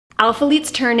Alphalete's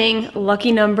turning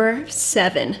lucky number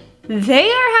 7.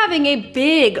 They are having a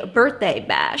big birthday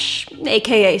bash,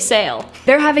 aka sale.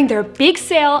 They're having their big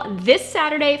sale this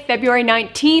Saturday, February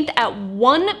 19th at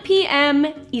 1 p.m.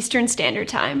 Eastern Standard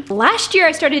Time. Last year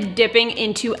I started dipping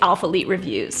into Alphalete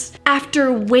reviews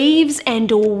after waves and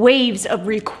waves of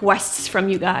requests from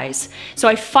you guys. So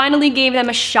I finally gave them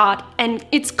a shot, and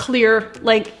it's clear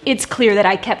that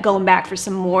I kept going back for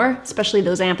some more, especially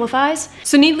those amplifies.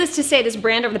 So needless to say, this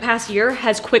brand over the past year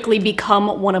has quickly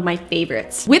become one of my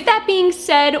favorites. With that being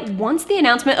said, once the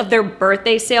announcement of their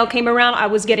birthday sale came around, I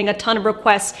was getting a ton of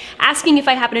requests asking if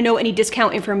I happen to know any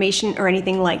discount information or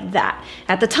anything like that.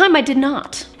 At the time, I did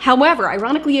not. However,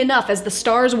 ironically enough, as the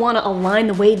stars want to align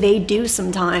the way they do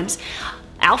sometimes,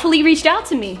 Alphalete reached out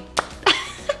to me.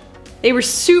 They were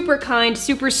super kind,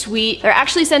 super sweet. They're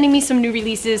actually sending me some new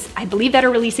releases, I believe, that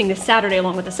are releasing this Saturday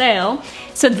along with the sale.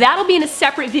 So that'll be in a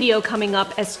separate video coming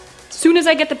up. As soon as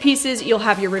I get the pieces, you'll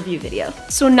have your review video.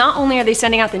 So not only are they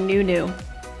sending out the new,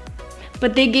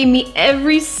 but they gave me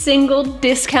every single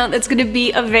discount that's gonna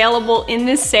be available in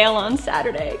this sale on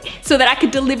Saturday so that I could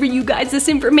deliver you guys this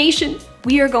information.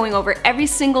 We are going over every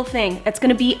single thing that's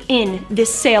gonna be in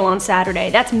this sale on Saturday.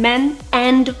 That's men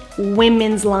and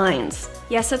women's lines.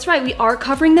 Yes, that's right, we are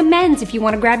covering the men's. If you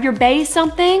wanna grab your bae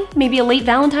something, maybe a late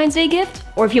Valentine's Day gift,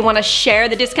 or if you wanna share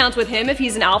the discounts with him if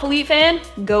he's an Alphalete fan,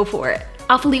 go for it.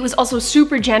 Alphalete was also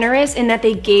super generous in that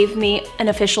they gave me an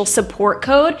official support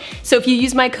code. So if you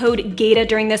use my code Gaita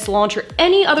during this launch or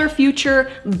any other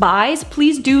future buys,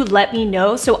 please do let me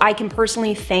know so I can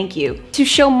personally thank you. To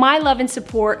show my love and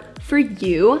support for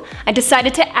you, I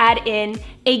decided to add in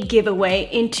a giveaway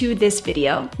into this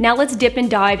video. Now let's dip and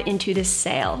dive into this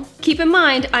sale. Keep in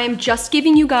mind, I am just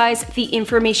giving you guys the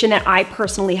information that I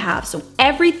personally have. So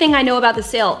everything I know about the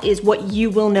sale is what you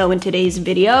will know in today's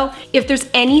video. If there's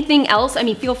anything else,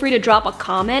 feel free to drop a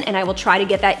comment and I will try to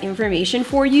get that information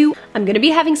for you. I'm gonna be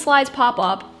having slides pop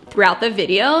up throughout the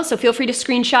video, so feel free to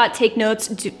screenshot, take notes,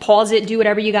 pause it, do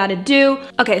whatever you gotta do.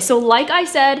 Okay, so like I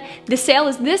said, the sale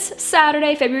is this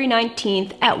Saturday, February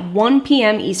 19th at 1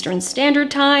 p.m. Eastern Standard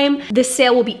Time. This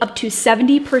sale will be up to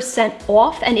 70%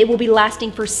 off and it will be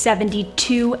lasting for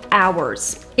 72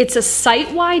 hours. It's a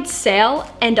site-wide sale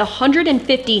and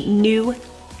 150 new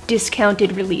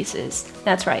discounted releases.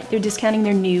 That's right, they're discounting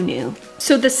their new.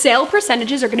 So the sale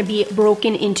percentages are gonna be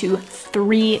broken into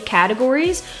 3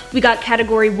 categories. We got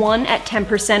category 1 at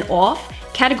 10% off,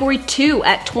 category 2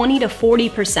 at 20 to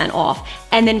 40% off,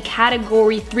 and then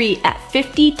category 3 at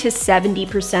 50 to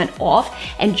 70% off.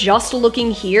 And just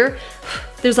looking here,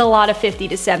 there's a lot of 50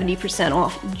 to 70%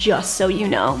 off, just so you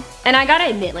know. And I gotta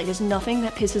admit, there's nothing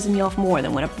that pisses me off more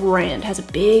than when a brand has a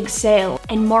big sale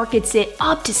and markets it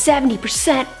up to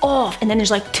 70% off, and then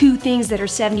there's 2 things that are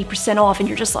 70% off, and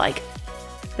you're just like,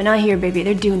 but not here, baby,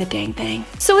 they're doing the dang thing.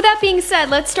 So with that being said,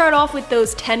 let's start off with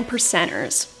those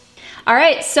 10%ers. All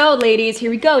right, so ladies, here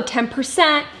we go,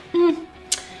 10%.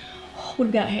 What do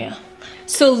we got here?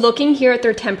 So looking here at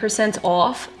their 10%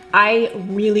 off, I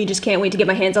really just can't wait to get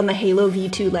my hands on the Halo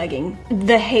V2 legging.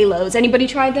 The Halos, anybody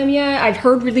tried them yet? I've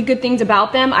heard really good things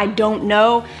about them, I don't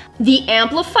know. The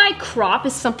Amplify crop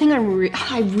is something I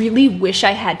really wish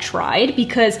I had tried,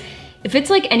 because if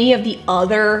it's any of the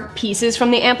other pieces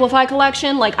from the Amplify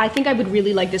collection, I think I would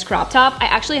really like this crop top. I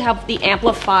actually have the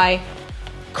Amplify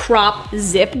crop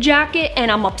zip jacket and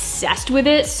I'm obsessed with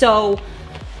it, so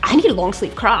I need a long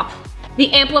sleeve crop.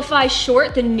 The Amplify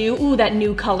short, the new, ooh, that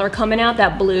new color coming out,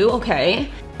 that blue, okay.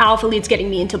 Alphalete's getting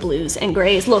me into blues and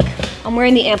grays. Look, I'm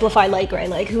wearing the Amplify light gray,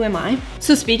 who am I?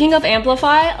 So speaking of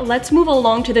Amplify, let's move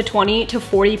along to the 20 to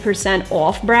 40%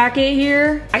 off bracket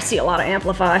here. I see a lot of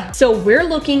Amplify. So we're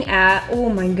looking at, oh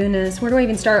my goodness, where do I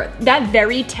even start? That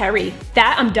Very Terry,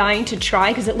 that I'm dying to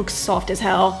try because it looks soft as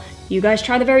hell. You guys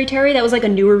try the Very Terry? That was a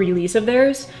newer release of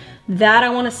theirs. That I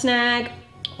wanna snag.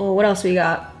 Oh, what else we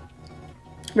got?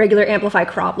 Regular Amplify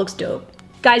crop looks dope.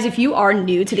 Guys, if you are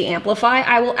new to the Amplify,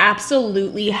 I will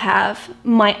absolutely have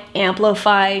my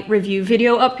Amplify review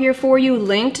video up here for you,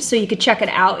 linked, so you could check it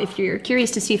out if you're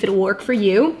curious to see if it'll work for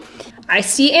you. I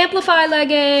see Amplify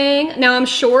legging. Now I'm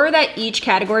sure that each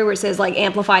category where it says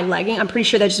Amplify legging, I'm pretty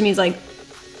sure that just means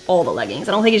all the leggings.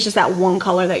 I don't think it's just that one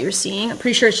color that you're seeing. I'm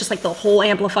pretty sure it's just the whole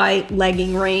Amplify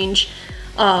legging range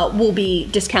will be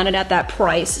discounted at that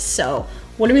price. So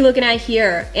what are we looking at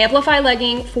here? Amplify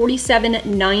legging,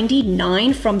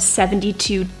 $47.99 from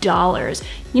 $72.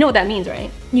 You know what that means, right?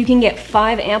 You can get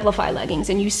 5 Amplify leggings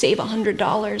and you save $100.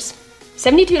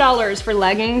 $72 for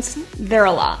leggings, they're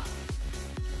a lot.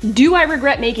 Do I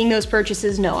regret making those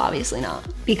purchases? No, obviously not.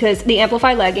 Because the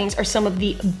Amplify leggings are some of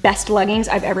the best leggings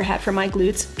I've ever had for my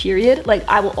glutes, period. Like,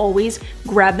 I will always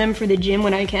grab them for the gym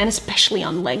when I can, especially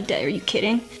on leg day. Are you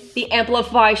kidding? The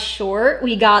Amplify short,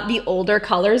 we got the older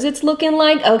colors it's looking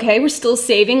like. Okay, we're still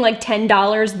saving like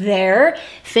 $10 there.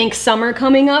 Think summer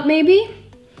coming up, maybe?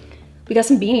 We got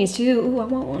some beanies too. Ooh, I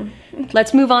want one.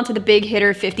 Let's move on to the big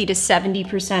hitter, 50 to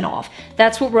 70% off.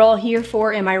 That's what we're all here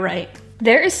for, am I right?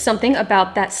 There is something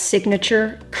about that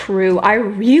signature crew. I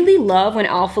really love when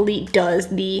Alphalete does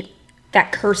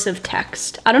that cursive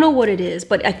text. I don't know what it is,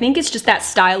 but I think it's just that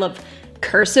style of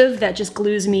cursive that just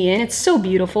glues me in. It's so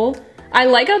beautiful. I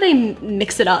like how they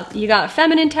mix it up. You got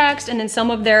feminine text, and then some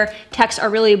of their texts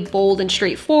are really bold and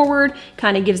straightforward,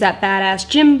 kind of gives that badass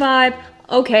gym vibe.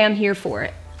 Okay, I'm here for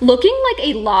it. Looking like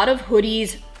a lot of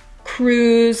hoodies,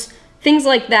 crews, things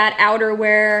like that,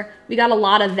 outerwear. We got a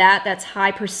lot of that. That's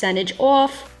high percentage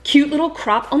off. Cute little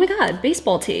crop, oh my God,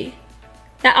 baseball tee.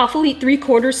 That Alphalete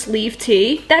 3/4 sleeve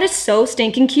tee, that is so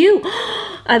stinking cute.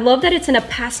 I love that it's in a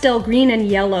pastel green and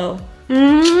yellow.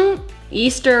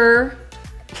 Easter.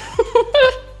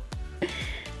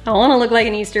 I wanna look like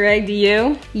an Easter egg, do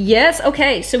you? Yes,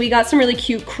 okay, so we got some really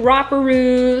cute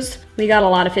cropperoos. We got a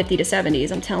lot of 50 to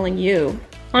 70s, I'm telling you.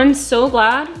 I'm so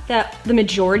glad that the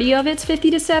majority of it's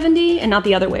 50 to 70 and not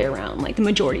the other way around, like the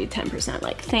majority of 10%.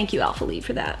 Like, thank you, Alphalete,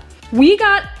 for that. We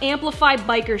got Amplify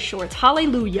biker shorts,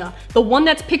 hallelujah. The one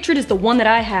that's pictured is the one that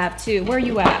I have too. Where are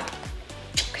you at?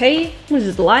 Okay, what is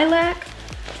this, lilac?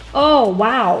 Oh,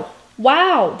 wow.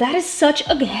 Wow, that is such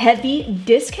a heavy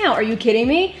discount. Are you kidding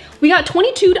me? We got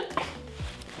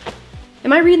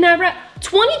am I reading that right?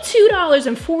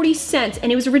 $22.40,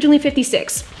 and it was originally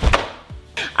 $56.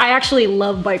 I actually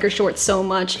love biker shorts so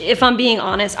much. If I'm being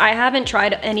honest, I haven't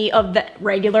tried any of the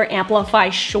regular Amplify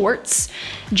shorts,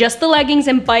 just the leggings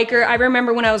and biker. I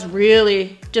remember when I was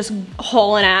really just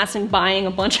hauling ass and buying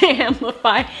a bunch of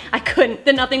Amplify, I couldn't,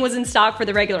 then nothing was in stock for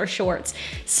the regular shorts.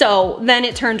 So then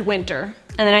it turned winter,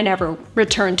 and then I never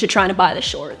returned to trying to buy the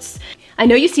shorts. I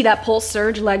know you see that Pulse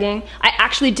Surge legging. I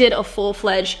actually did a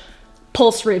full-fledged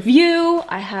Pulse review.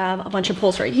 I have a bunch of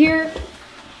Pulse right here.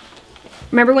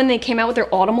 Remember when they came out with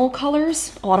their autumnal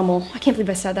colors? Autumnal, I can't believe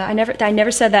I said that. I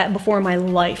never said that before in my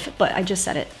life, but I just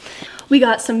said it. We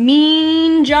got some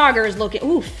mean joggers looking,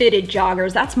 ooh, fitted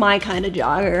joggers. That's my kind of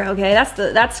jogger, okay?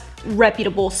 That's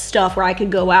reputable stuff where I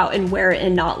could go out and wear it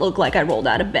and not look like I rolled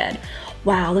out of bed.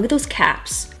 Wow, look at those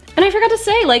caps. And I forgot to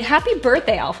say, like, happy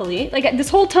birthday, Alphalete. Like, this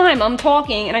whole time I'm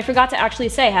talking and I forgot to actually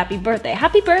say happy birthday.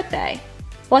 Happy birthday.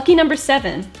 Lucky number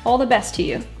 7, all the best to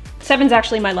you. 7's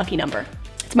actually my lucky number.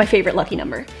 It's my favorite lucky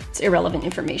number. It's irrelevant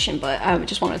information, but I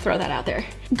just want to throw that out there.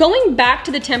 Going back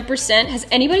to the 10%, has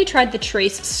anybody tried the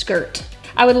Trace skirt?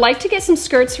 I would like to get some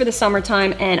skirts for the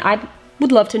summertime, and I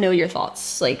would love to know your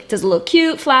thoughts. Like, does it look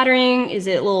cute, flattering? Is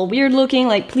it a little weird looking?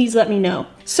 Like, please let me know.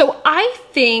 So I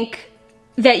think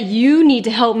that you need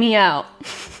to help me out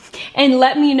and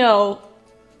let me know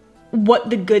what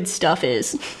the good stuff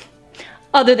is.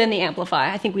 Other than the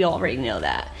Amplify, I think we already know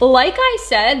that. Like I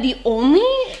said, the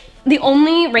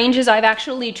only ranges I've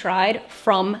actually tried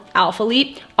from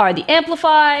Alphalete are the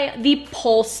Amplify, the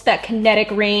Pulse, that kinetic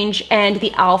range, and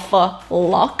the Alpha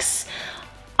Luxe.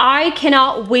 I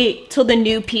cannot wait till the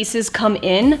new pieces come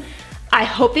in. I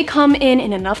hope they come in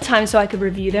enough time so I could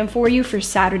review them for you for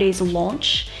Saturday's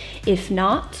launch. If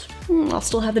not, I'll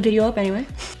still have the video up anyway.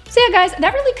 So yeah guys,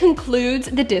 that really concludes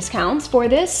the discounts for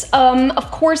this.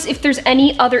 Of course, if there's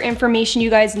any other information you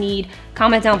guys need,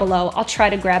 comment down below. I'll try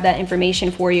to grab that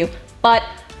information for you. But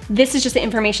this is just the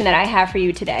information that I have for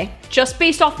you today. Just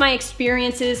based off my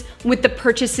experiences with the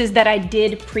purchases that I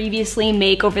did previously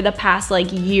make over the past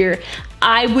like year,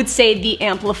 I would say the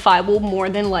Amplify will more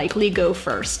than likely go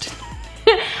first.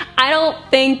 I don't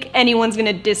think anyone's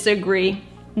gonna disagree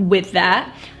with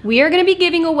that. We are gonna be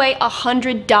giving away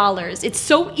 $100. It's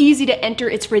so easy to enter,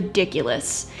 it's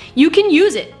ridiculous. You can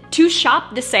use it to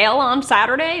shop the sale on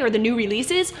Saturday or the new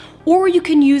releases, or you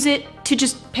can use it to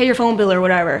just pay your phone bill or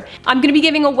whatever. I'm gonna be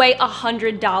giving away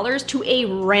 $100 to a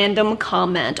random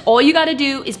comment. All you gotta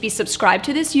do is be subscribed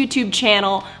to this YouTube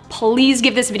channel. Please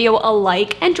give this video a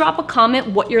like and drop a comment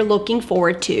what you're looking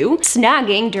forward to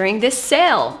snagging during this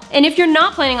sale. And if you're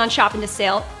not planning on shopping the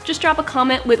sale, just drop a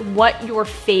comment with what your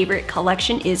favorite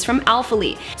collection is from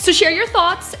Alphalete. So share your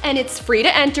thoughts, and it's free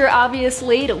to enter,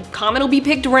 obviously. The comment will be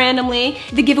picked randomly.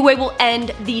 The giveaway will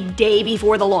end the day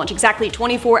before the launch, exactly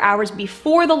 24 hours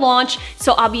before the launch,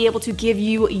 so I'll be able to give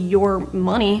you your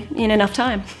money in enough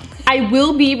time. I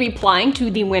will be replying to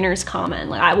the winner's comment.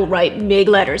 Like, I will write big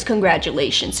letters,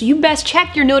 congratulations. So you best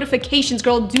check your notifications,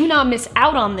 girl. Do not miss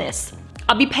out on this.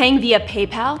 I'll be paying via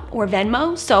PayPal or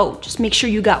Venmo, so just make sure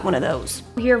you got one of those.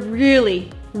 We're really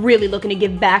looking to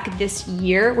give back this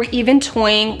year. We're even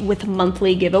toying with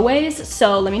monthly giveaways,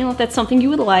 so let me know if that's something you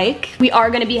would like. We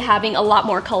are gonna be having a lot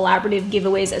more collaborative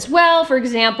giveaways as well. For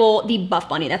example, the Buff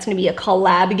Bunny, that's gonna be a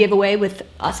collab giveaway with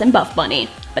us and Buff Bunny.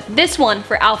 But this one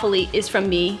for Alphalete is from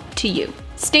me to you.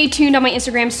 Stay tuned on my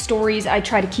Instagram stories. I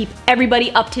try to keep everybody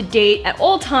up to date at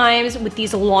all times with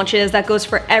these launches. That goes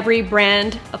for every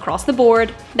brand across the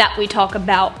board that we talk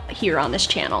about here on this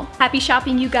channel. Happy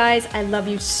shopping, you guys. I love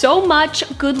you so much.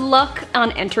 Good luck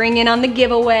on entering in on the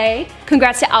giveaway.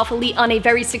 Congrats to Alphalete on a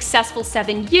very successful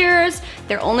 7 years.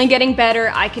 They're only getting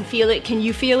better. I can feel it. Can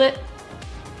you feel it?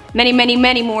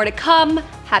 Many more to come.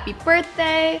 Happy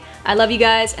birthday. I love you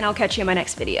guys, and I'll catch you in my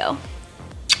next video.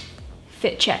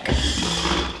 Fit check.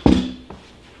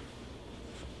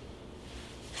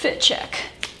 Fit check.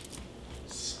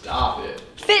 Stop it.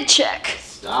 Fit check.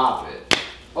 Stop it.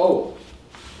 Oh.